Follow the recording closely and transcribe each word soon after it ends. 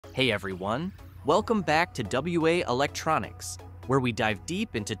Hey everyone, welcome back to WA Electronics, where we dive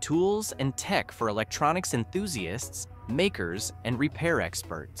deep into tools and tech for electronics enthusiasts, makers, and repair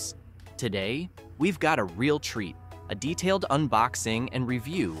experts. Today, we've got a real treat, a detailed unboxing and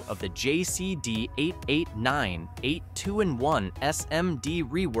review of the JCD 889 2-in-1 SMD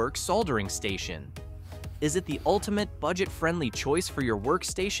Rework Soldering Station. Is it the ultimate budget-friendly choice for your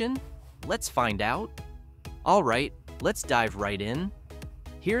workstation? Let's find out. All right, let's dive right in.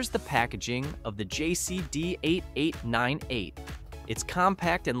 Here's the packaging of the JCD 8898. It's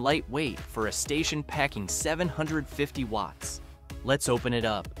compact and lightweight for a station packing 750 watts. Let's open it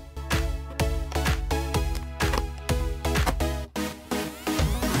up.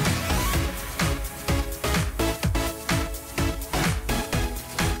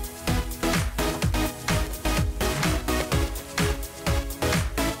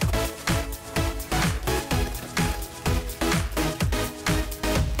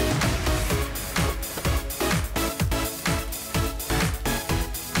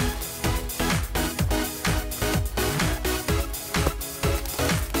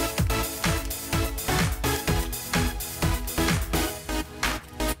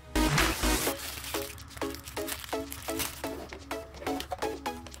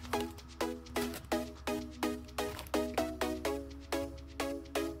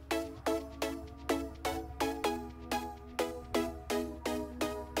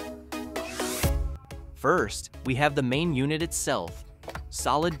 First, we have the main unit itself.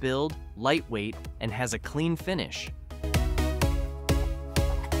 Solid build, lightweight, and has a clean finish.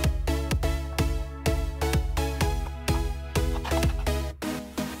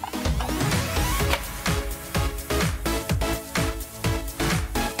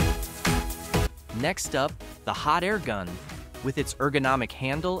 Next up, the hot air gun. With its ergonomic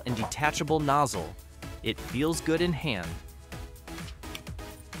handle and detachable nozzle, it feels good in hand.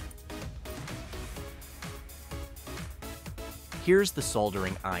 Here's the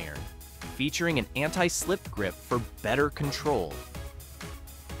soldering iron, featuring an anti-slip grip for better control.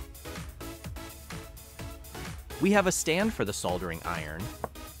 We have a stand for the soldering iron,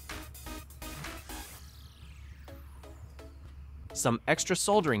 some extra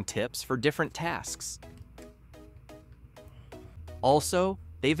soldering tips for different tasks. Also,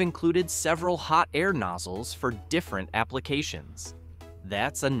 they've included several hot air nozzles for different applications.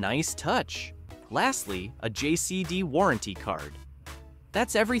 That's a nice touch. Lastly, a JCD warranty card.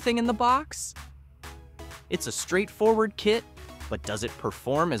 That's everything in the box? It's a straightforward kit, but does it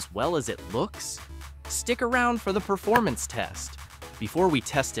perform as well as it looks? Stick around for the performance test. Before we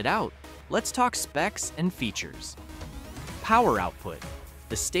test it out, let's talk specs and features. Power output.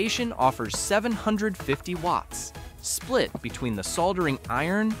 The station offers 750 watts, split between the soldering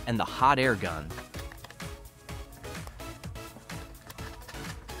iron and the hot air gun.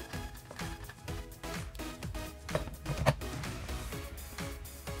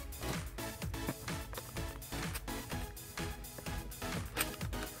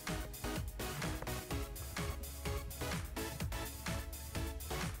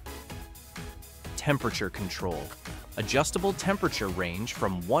 Temperature control. Adjustable temperature range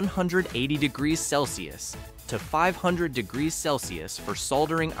from 180 degrees Celsius to 500 degrees Celsius for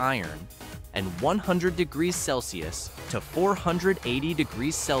soldering iron and 100 degrees Celsius to 480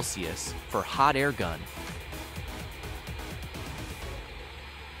 degrees Celsius for hot air gun.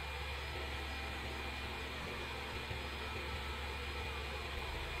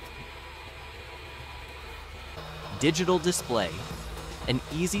 Digital display. An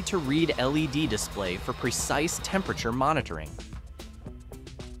easy-to-read LED display for precise temperature monitoring.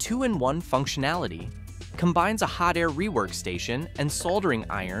 2-in-1 functionality combines a hot air rework station and soldering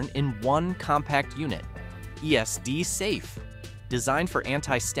iron in one compact unit. ESD safe, designed for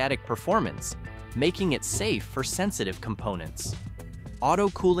anti-static performance, making it safe for sensitive components. Auto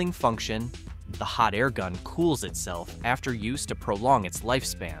cooling function, the hot air gun cools itself after use to prolong its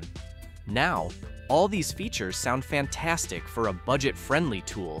lifespan. Now, all these features sound fantastic for a budget-friendly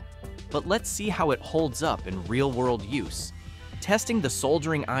tool, but let's see how it holds up in real-world use. Testing the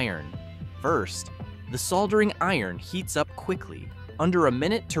soldering iron. First, the soldering iron heats up quickly, under a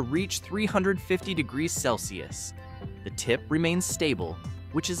minute to reach 350 degrees Celsius. The tip remains stable,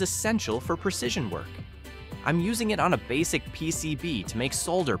 which is essential for precision work. I'm using it on a basic PCB to make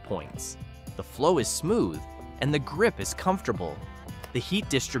solder points. The flow is smooth, and the grip is comfortable. The heat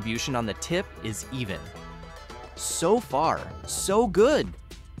distribution on the tip is even. So far, so good.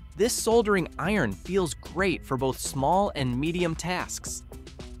 This soldering iron feels great for both small and medium tasks.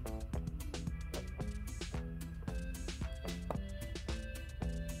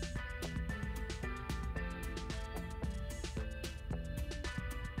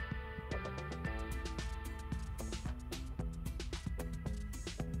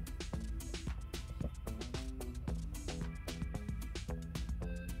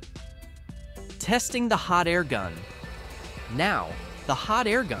 Testing the hot air gun. Now, the hot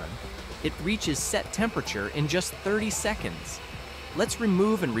air gun, it reaches set temperature in just 30 seconds. Let's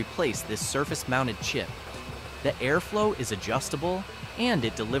remove and replace this surface-mounted chip. The airflow is adjustable and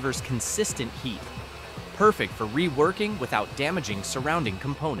it delivers consistent heat. Perfect for reworking without damaging surrounding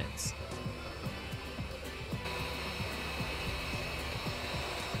components.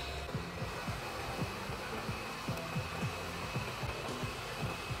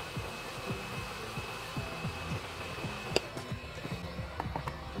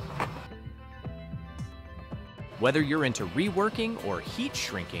 Whether you're into reworking or heat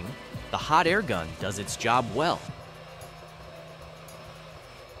shrinking, the hot air gun does its job well.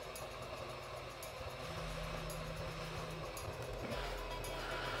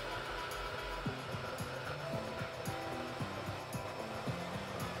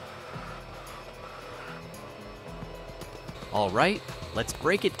 All right, let's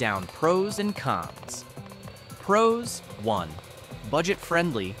break it down pros and cons. Pros: 1.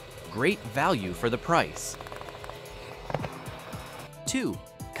 Budget-friendly, great value for the price. 2.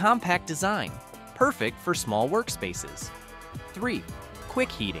 Compact design, perfect for small workspaces. 3. Quick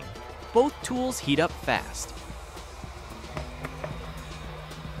heating, both tools heat up fast.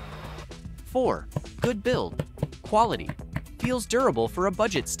 4. Good build, quality, feels durable for a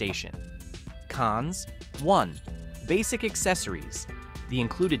budget station. Cons: 1. Basic accessories. The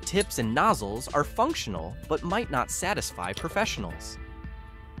included tips and nozzles are functional but might not satisfy professionals.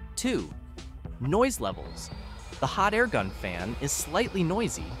 2. Noise levels. The hot air gun fan is slightly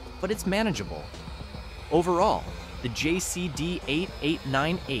noisy, but it's manageable. Overall, the JCD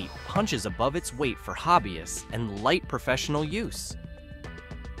 8898 punches above its weight for hobbyists and light professional use.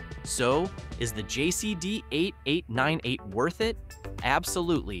 So, is the JCD 8898 worth it?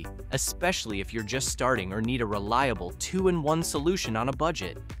 Absolutely, especially if you're just starting or need a reliable 2-in-1 solution on a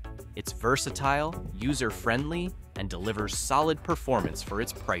budget. It's versatile, user-friendly, and delivers solid performance for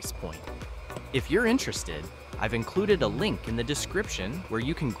its price point. If you're interested, I've included a link in the description where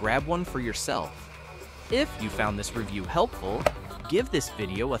you can grab one for yourself. If you found this review helpful, give this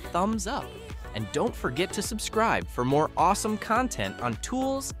video a thumbs up, and don't forget to subscribe for more awesome content on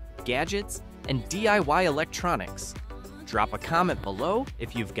tools, gadgets, and DIY electronics. Drop a comment below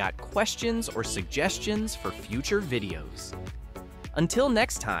if you've got questions or suggestions for future videos. Until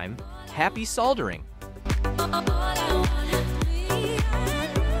next time, happy soldering!